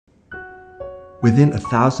Within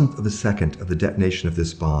 1,000th of a second of the detonation of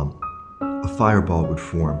this bomb, a fireball would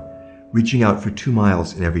form, reaching out for 2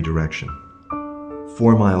 miles in every direction,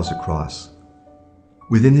 4 miles across.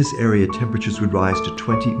 Within this area, temperatures would rise to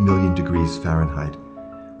 20 million degrees Fahrenheit,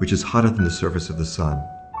 which is hotter than the surface of the sun,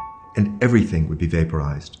 and everything would be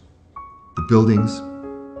vaporized. The buildings,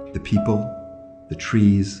 the people, the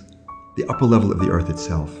trees, the upper level of the earth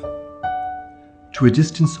itself. To a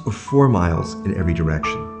distance of 4 miles in every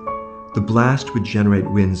direction, the blast would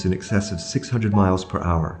generate winds in excess of 600 miles per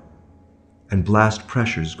hour and blast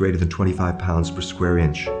pressures greater than 25 pounds per square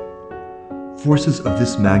inch. Forces of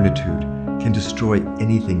this magnitude can destroy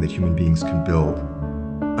anything that human beings can build.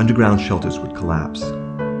 Underground shelters would collapse.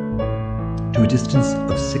 To a distance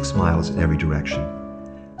of 6 miles in every direction,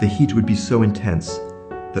 the heat would be so intense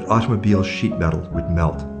that automobile sheet metal would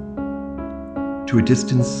melt. To a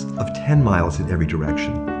distance of 10 miles in every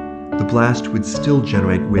direction, the blast would still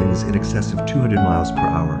generate winds in excess of 200 miles per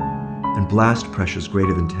hour and blast pressures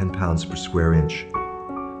greater than 10 pounds per square inch.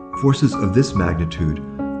 Forces of this magnitude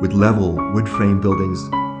would level wood frame buildings,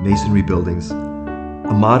 masonry buildings.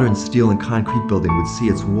 A modern steel and concrete building would see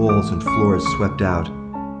its walls and floors swept out.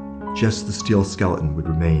 Just the steel skeleton would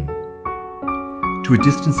remain. To a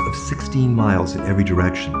distance of 16 miles in every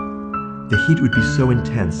direction, the heat would be so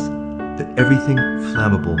intense that everything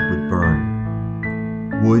flammable would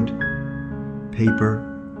burn. Wood,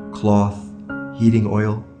 paper, cloth, heating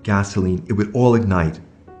oil, gasoline, it would all ignite.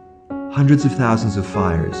 Hundreds of thousands of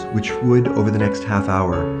fires, which would, over the next half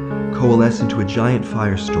hour, coalesce into a giant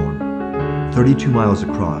firestorm, 32 miles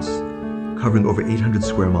across, covering over 800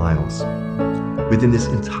 square miles. Within this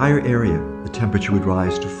entire area, the temperature would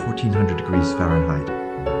rise to 1,400 degrees Fahrenheit.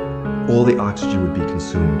 All the oxygen would be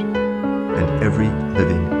consumed, and every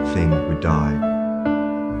living thing would die.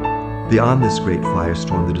 Beyond this great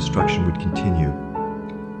firestorm, the destruction would continue,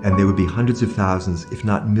 and there would be hundreds of thousands, if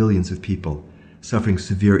not millions of people suffering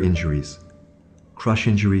severe injuries, crush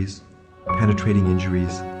injuries, penetrating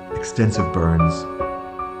injuries, extensive burns,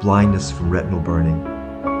 blindness from retinal burning.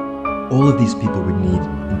 All of these people would need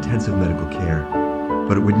intensive medical care,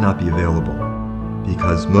 but it would not be available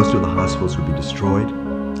because most of the hospitals would be destroyed,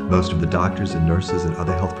 most of the doctors and nurses and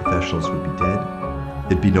other health professionals would be dead,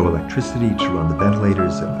 there'd be no electricity to run the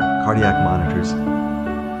ventilators and the cardiac monitors,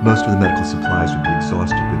 most of the medical supplies would be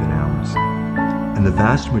exhausted within hours, and the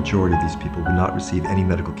vast majority of these people would not receive any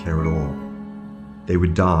medical care at all. They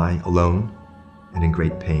would die alone and in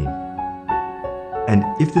great pain. And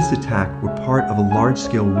if this attack were part of a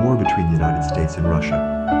large-scale war between the United States and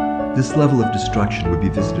Russia, this level of destruction would be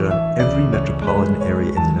visited on every metropolitan area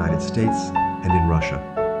in the United States and in Russia.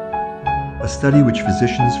 A study which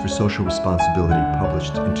Physicians for Social Responsibility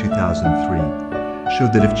published in 2003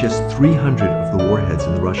 showed that if just 300 of the warheads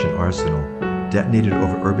in the Russian arsenal detonated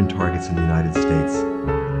over urban targets in the United States,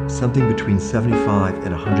 something between 75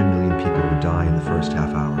 and 100 million people would die in the first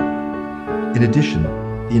half hour. In addition,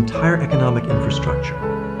 the entire economic infrastructure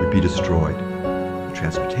would be destroyed. The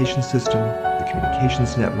transportation system, the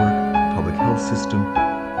communications network, the public health system,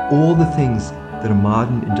 all the things that a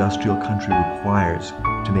modern industrial country requires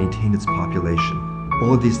to maintain its population,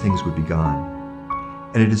 all of these things would be gone.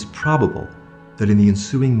 And it is probable that in the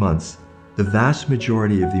ensuing months, the vast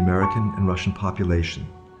majority of the American and Russian population,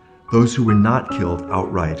 those who were not killed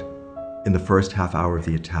outright in the first half hour of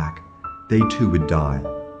the attack, they too would die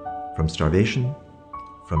from starvation,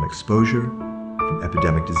 from exposure, from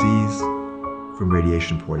epidemic disease, from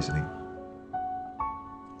radiation poisoning.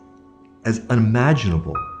 As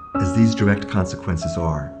unimaginable as these direct consequences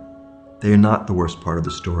are, they are not the worst part of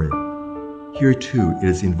the story. Here too, it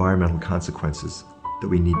is the environmental consequences that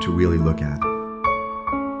we need to really look at.